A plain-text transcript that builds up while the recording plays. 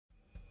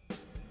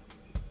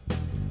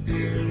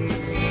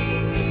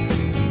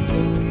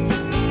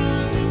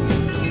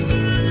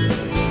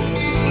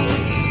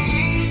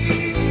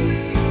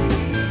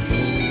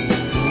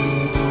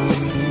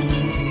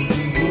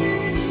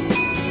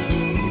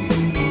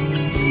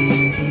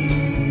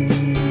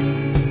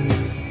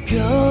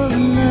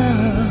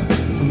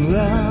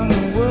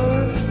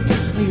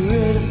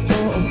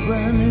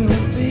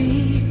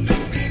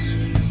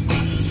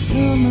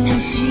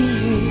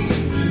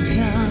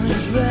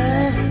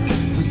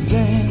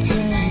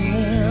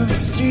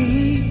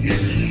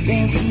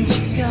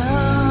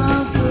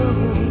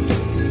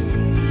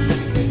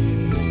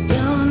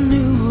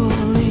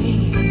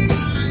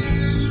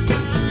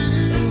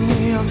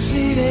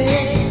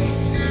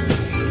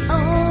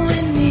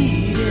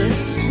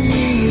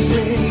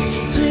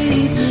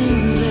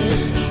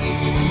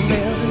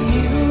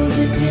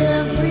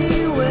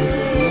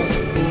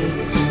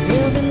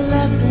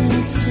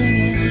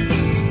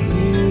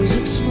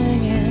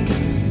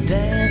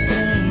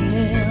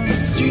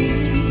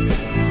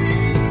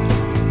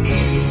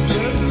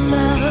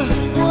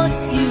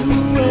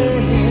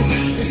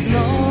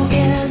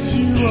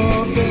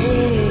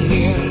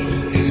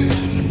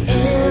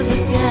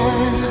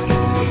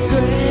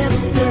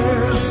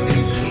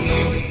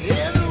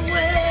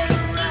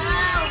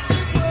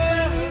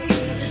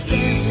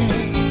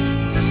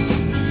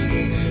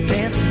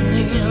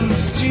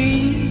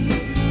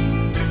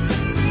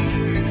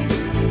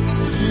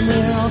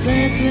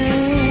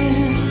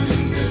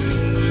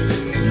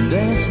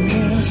dancing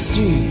in the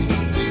street.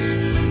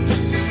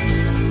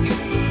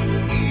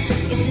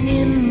 It's an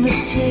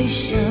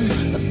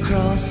invitation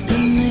across the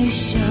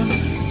nation,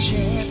 a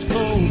chance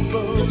for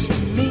folks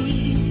to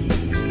meet.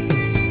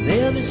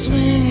 They'll be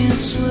swinging,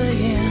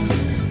 swaying,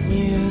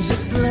 music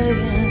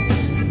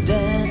playing,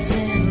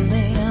 dancing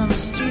in the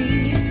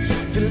street.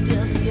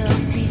 Philadelphia,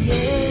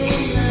 PA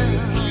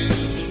now,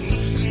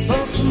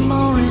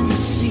 Baltimore in the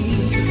sea.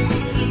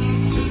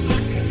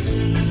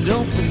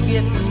 Don't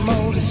forget the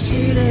Motor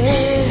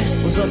City.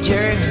 What's up,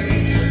 Jerry?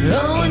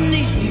 All we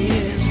need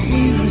is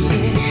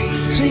music,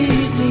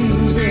 sweet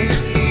music.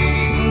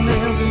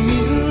 There'll be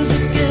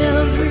music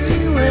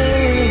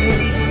everywhere.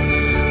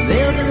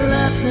 There'll be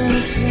laughing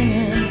and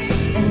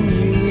singing and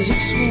music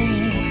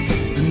swinging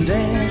and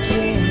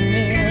dancing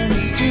in the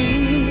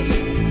streets.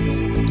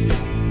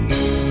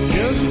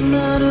 Doesn't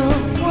matter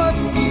what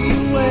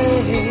you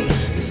wear,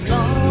 as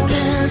long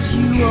as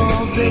you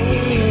are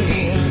there.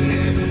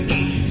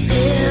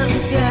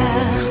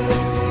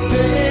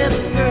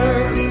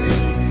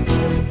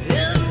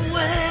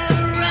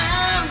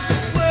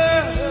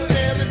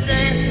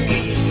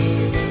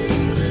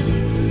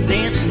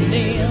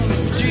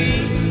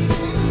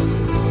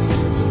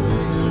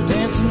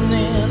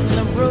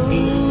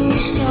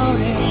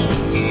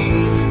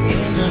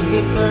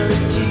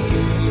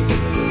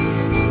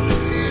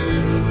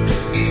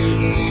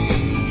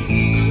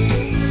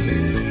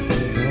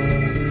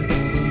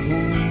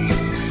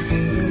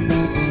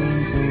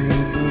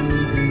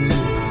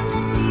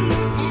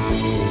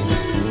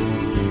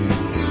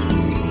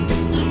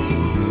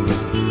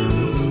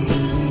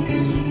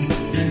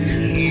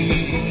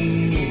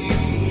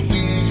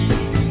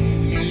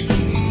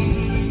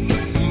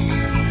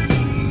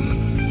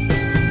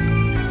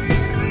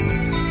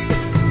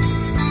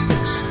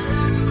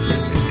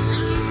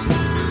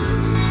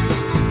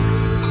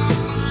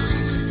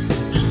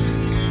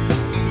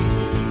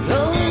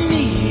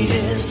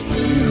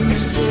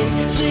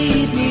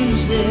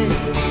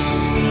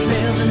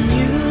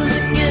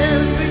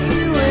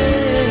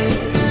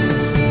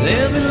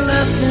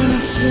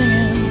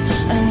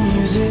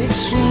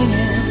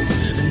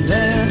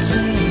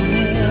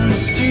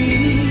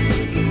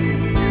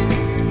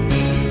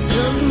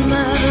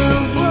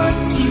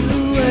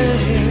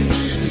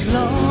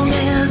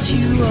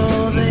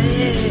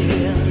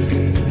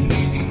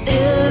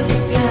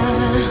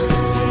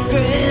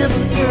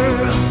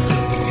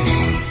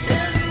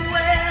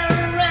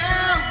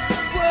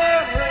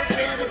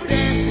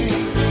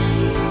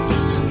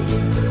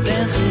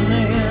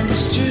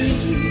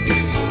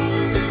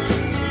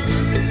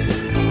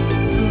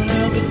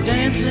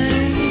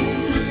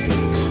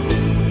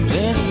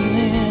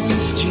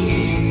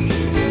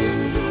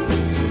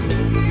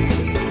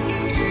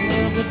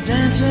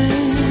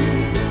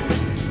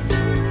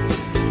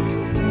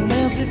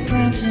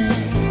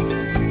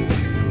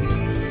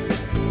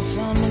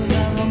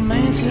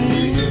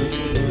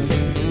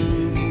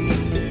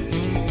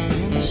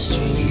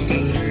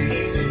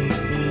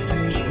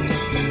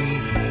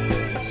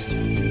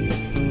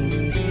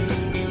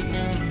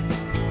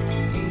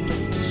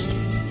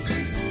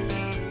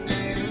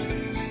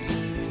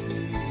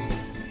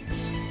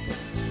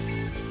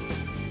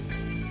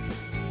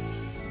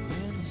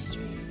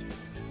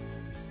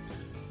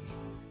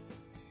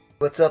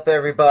 What's up,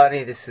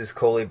 everybody? This is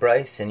Colie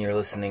Brice, and you're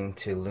listening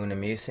to Luna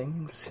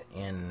Musings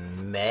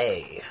in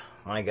May.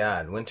 My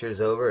God, winter's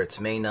over. It's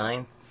May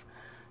 9th.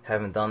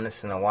 Haven't done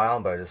this in a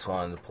while, but I just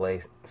wanted to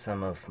play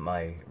some of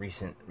my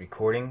recent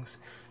recordings,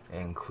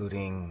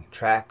 including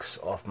tracks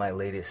off my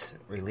latest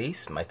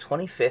release, my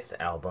 25th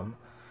album,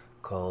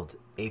 called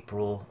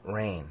April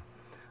Rain.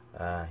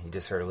 You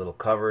just heard a little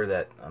cover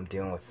that I'm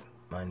doing with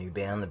my new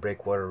band, the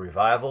Breakwater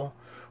Revival.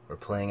 We're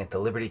playing at the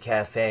Liberty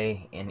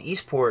Cafe in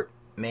Eastport,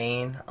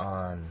 Maine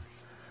on,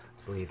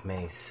 I believe,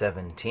 May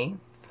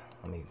 17th.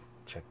 Let me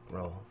check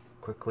real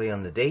quickly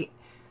on the date.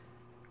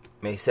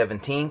 May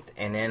 17th,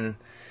 and then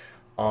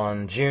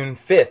on June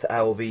 5th,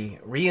 I will be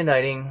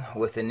reuniting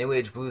with the New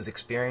Age Blues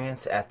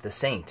Experience at the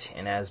Saint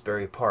in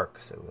Asbury Park.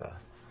 So,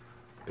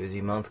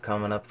 busy month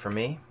coming up for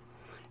me.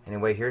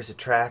 Anyway, here's a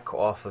track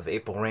off of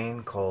April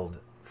Rain called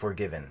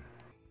Forgiven.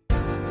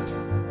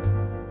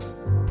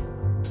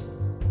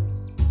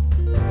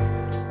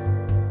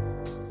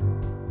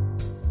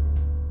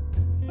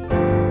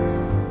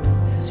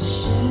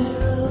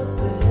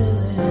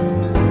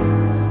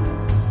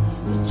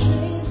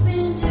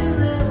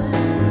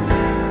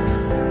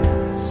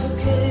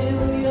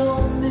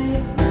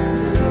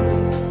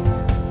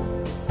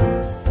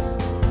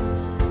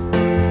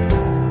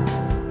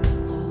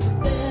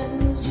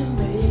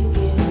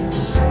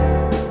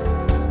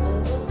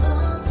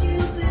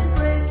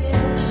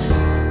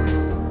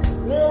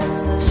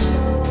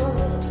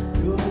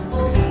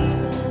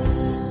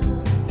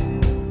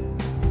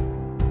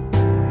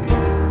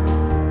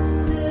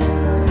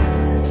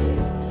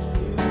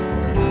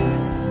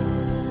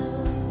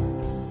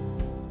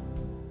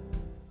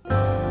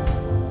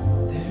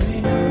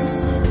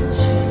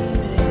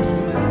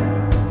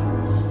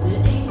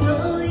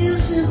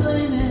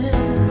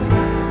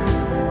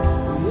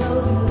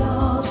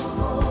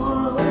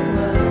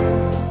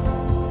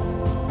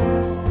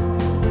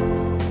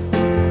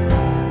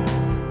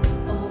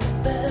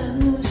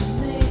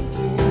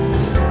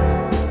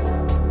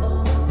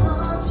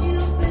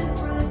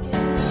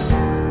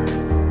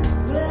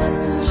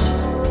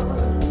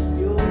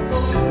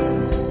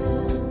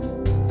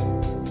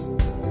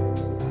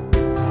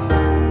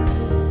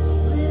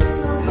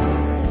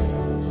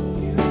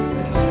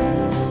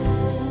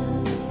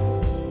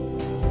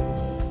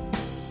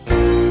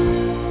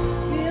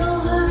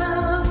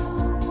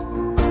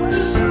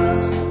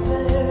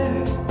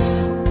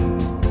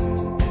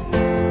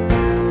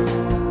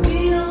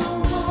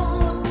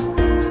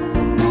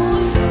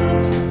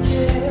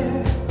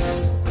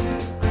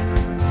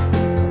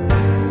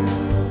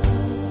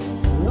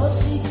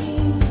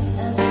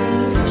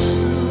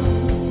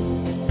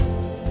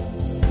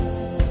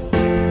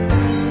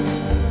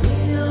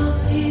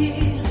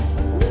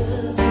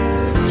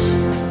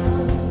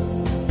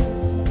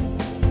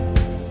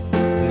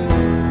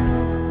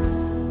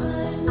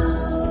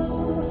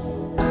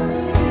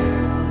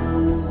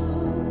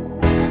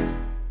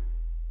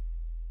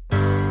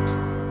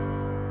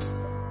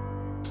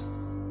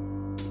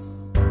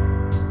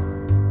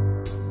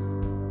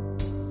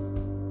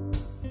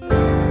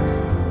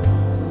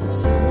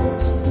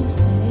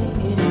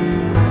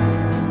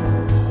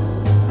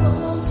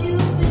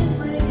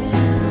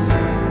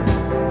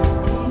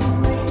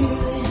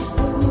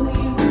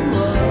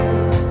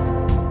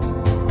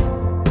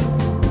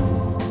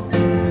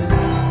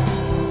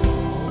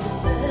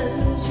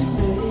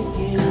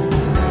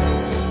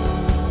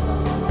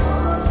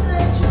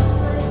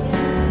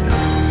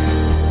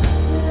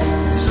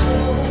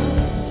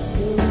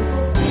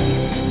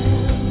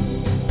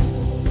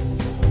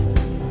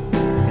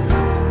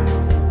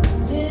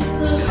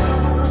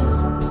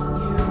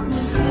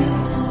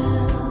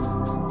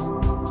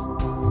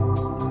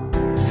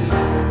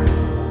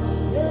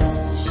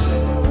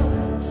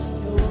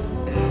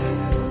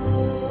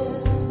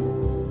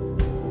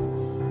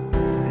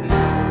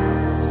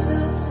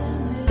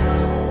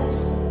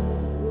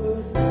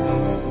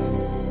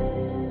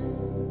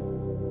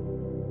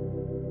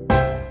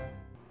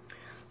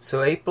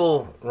 So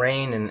April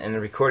Rain and the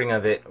recording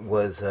of it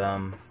was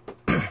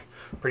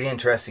pretty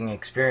interesting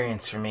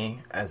experience for me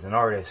as an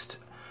artist.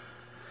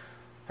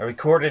 I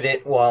recorded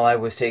it while I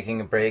was taking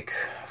a break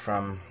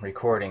from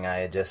recording. I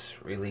had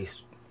just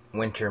released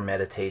Winter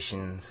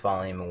Meditations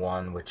Volume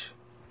 1, which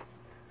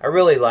I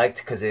really liked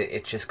because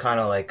it's just kind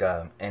of like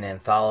an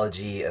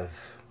anthology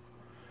of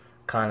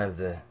kind of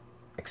the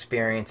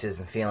experiences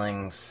and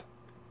feelings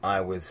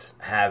I was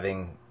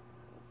having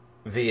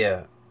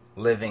via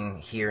living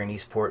here in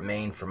Eastport,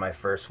 Maine for my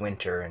first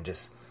winter. And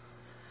just,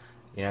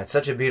 you know, it's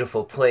such a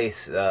beautiful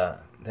place. The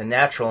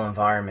natural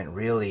environment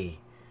really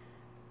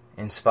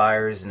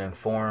inspires and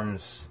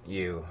informs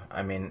you.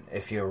 I mean,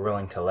 if you're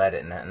willing to let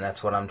it, and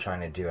that's what I'm trying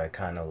to do. I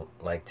kind of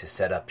like to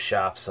set up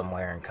shop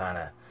somewhere and kind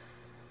of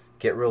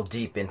get real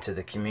deep into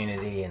the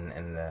community and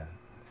the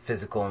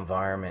physical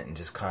environment and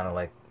just kind of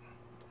like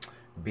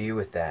be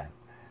with that.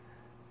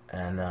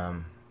 And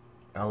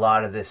a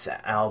lot of this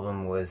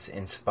album was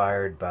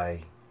inspired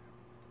by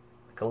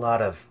a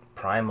lot of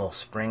primal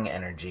spring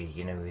energy.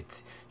 You know,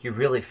 you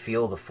really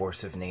feel the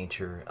force of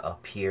nature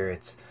up here.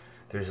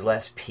 There's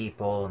less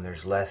people and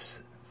there's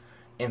less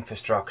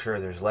infrastructure,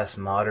 there's less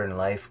modern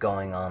life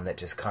going on that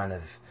just kind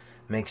of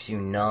makes you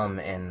numb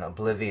and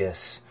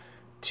oblivious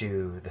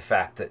to the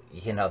fact that,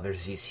 you know,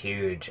 there's these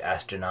huge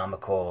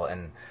astronomical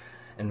and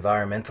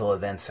environmental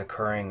events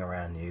occurring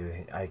around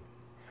you.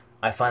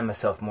 I find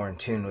myself more in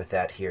tune with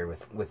that here,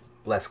 with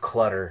less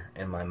clutter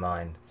in my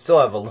mind. Still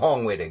have a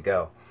long way to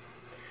go.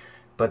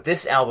 But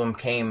this album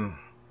came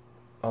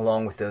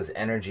along with those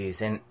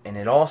energies, and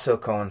it also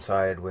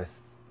coincided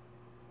with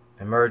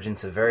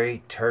emergence of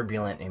very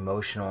turbulent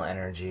emotional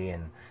energy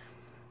and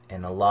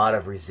a lot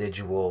of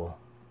residual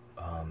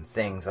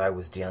things I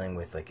was dealing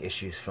with, like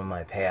issues from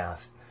my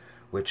past,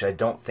 which I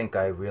don't think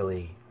I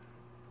really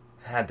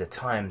had the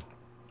time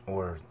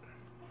or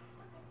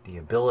the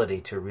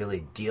ability to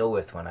really deal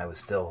with when I was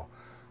still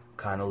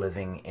kind of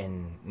living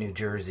in New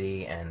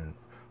Jersey, and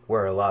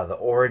where a lot of the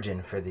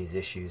origin for these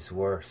issues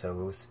were.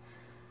 So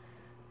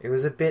it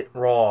was a bit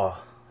raw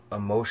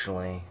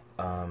emotionally,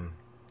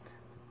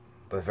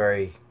 but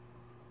very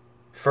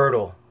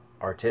fertile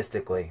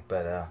artistically.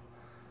 But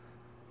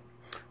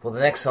well, the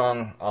next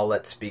song I'll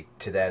let speak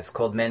to that. It's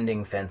called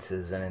Mending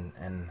Fences,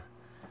 and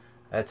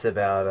that's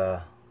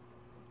about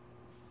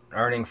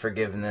earning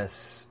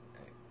forgiveness,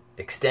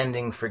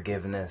 extending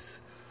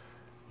forgiveness,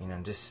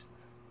 just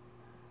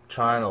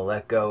trying to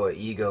let go of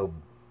ego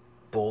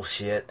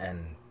bullshit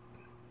and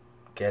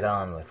get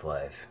on with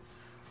life.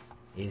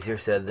 Easier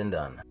said than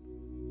done.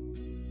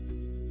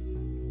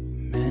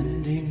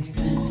 Mending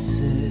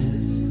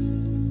fences,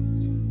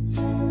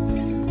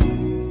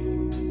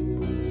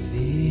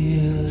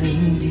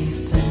 feeling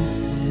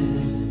defensive,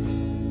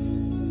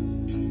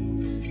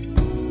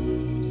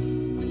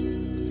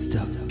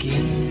 stuck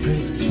in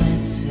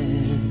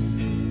pretenses,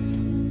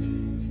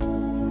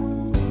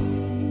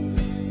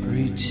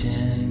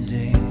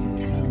 pretending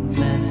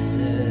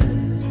commences.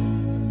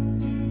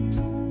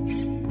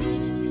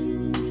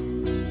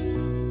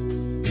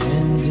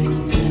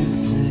 Mending fences.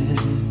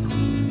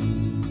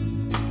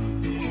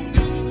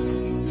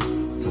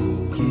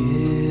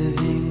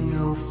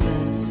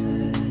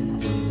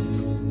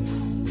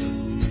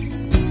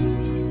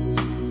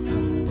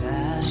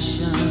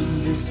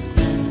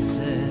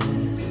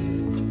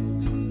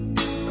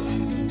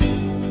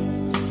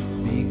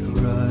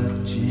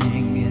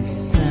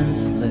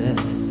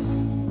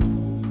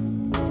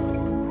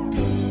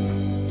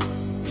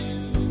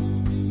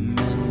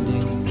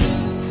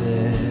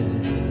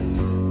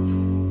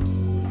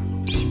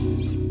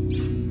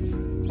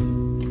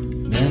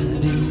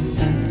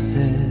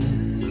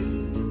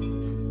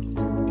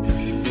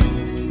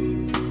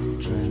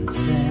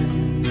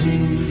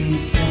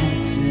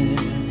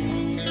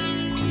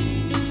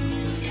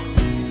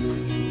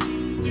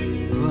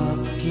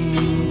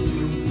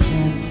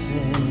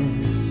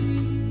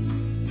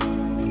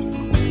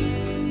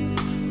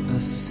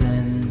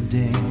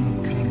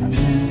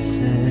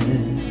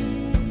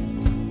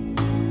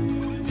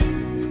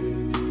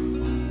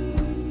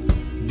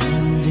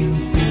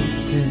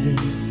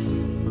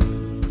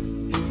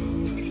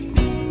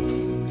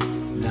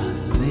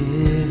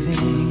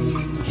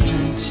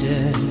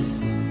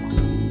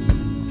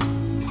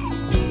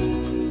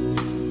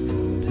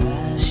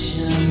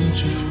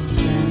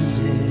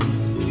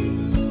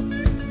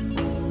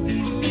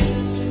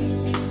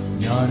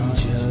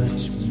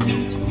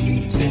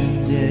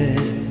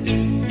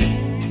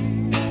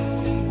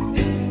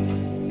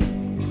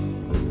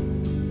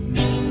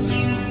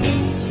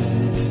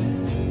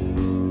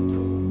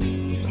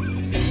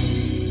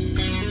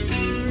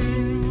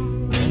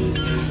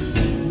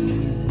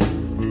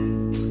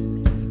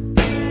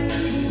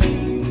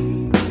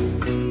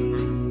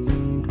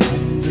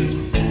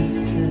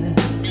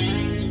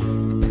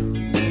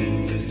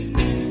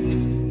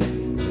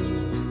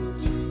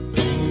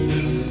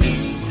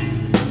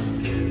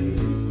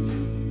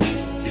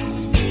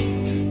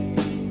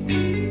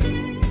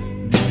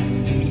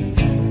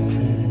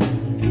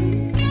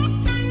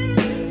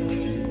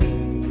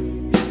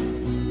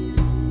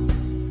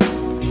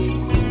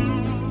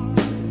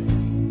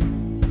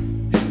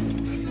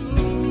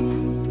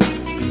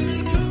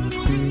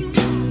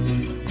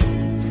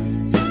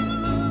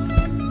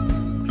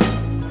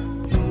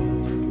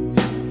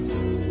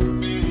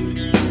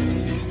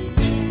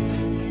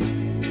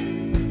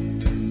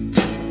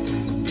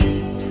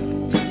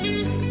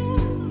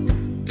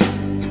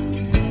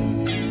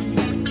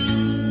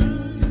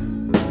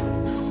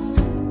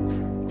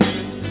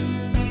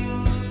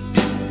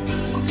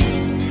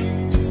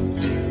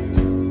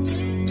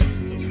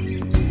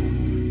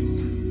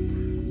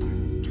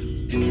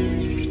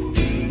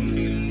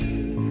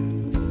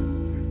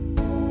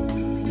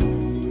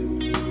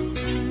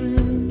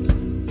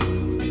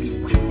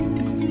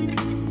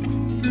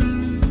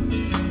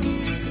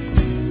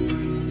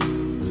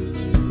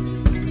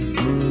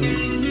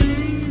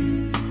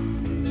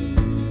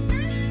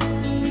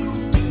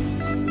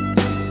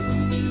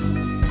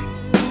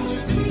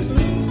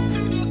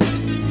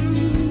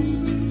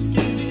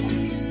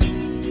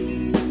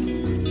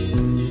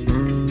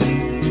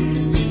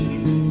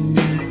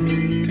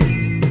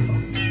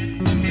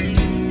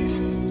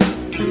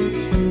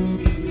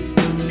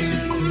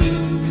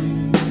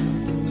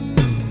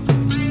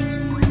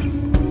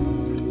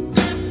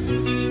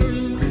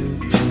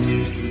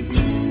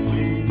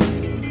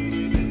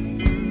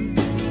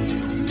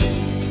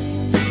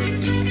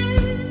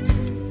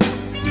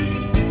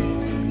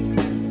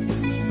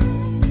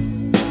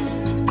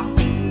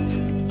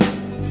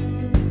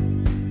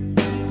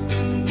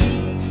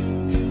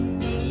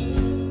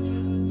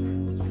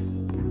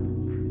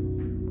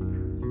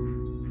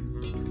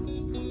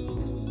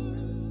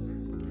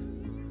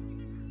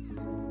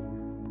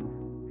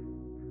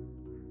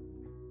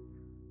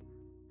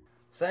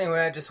 So anyway,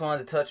 I just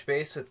wanted to touch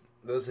base with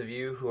those of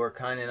you who are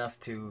kind enough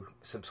to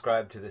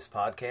subscribe to this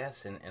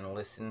podcast and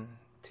listen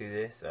to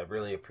this. I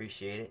really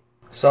appreciate it.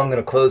 So I'm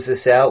going to close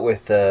this out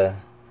with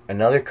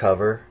another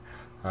cover.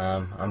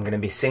 I'm going to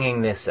be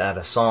singing this at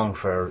a song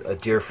for a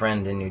dear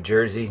friend in New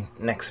Jersey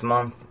next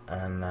month,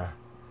 and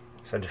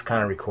so I just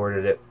kind of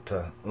recorded it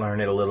to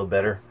learn it a little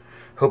better.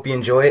 Hope you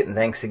enjoy it, and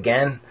thanks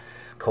again.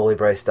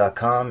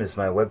 ColieBrice.com is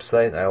my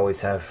website. I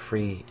always have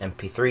free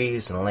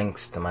MP3s and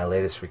links to my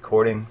latest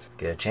recordings.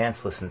 Get a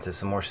chance, listen to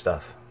some more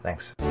stuff.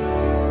 Thanks.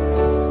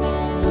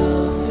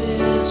 Love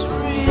is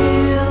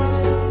real.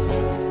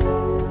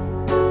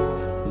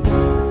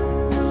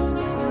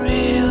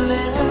 Real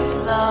is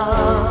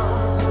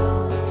love.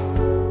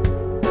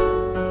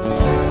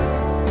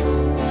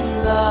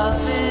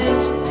 Love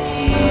is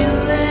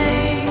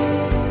feeling.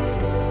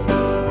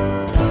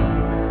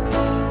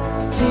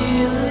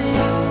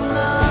 Feeling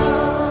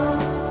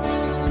love.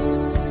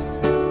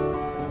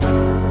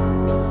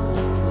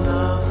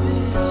 Love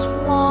is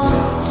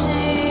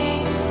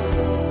wanting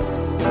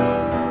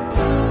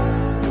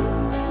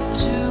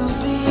to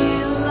be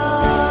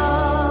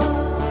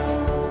loved.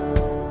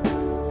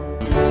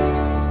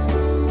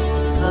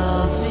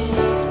 Love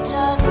is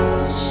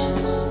touch.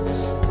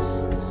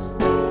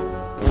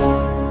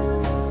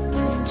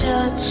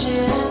 Touch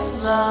is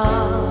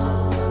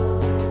love.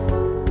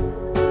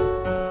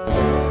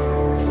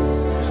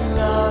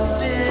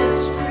 Love is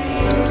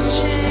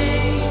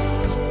reaching.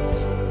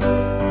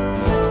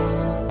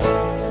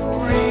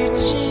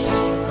 Reaching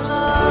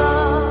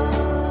love.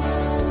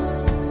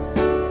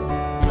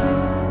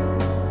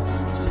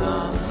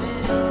 Love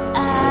is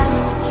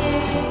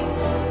asking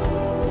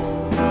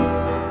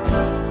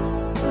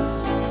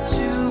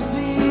to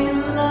be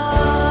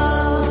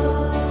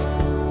loved.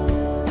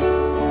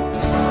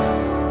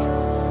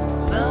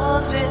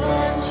 Love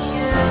is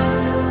you.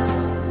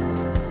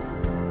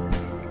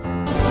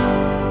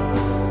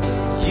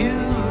 You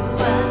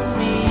and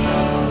me.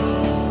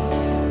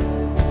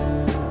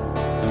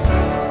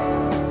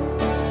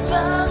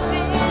 Love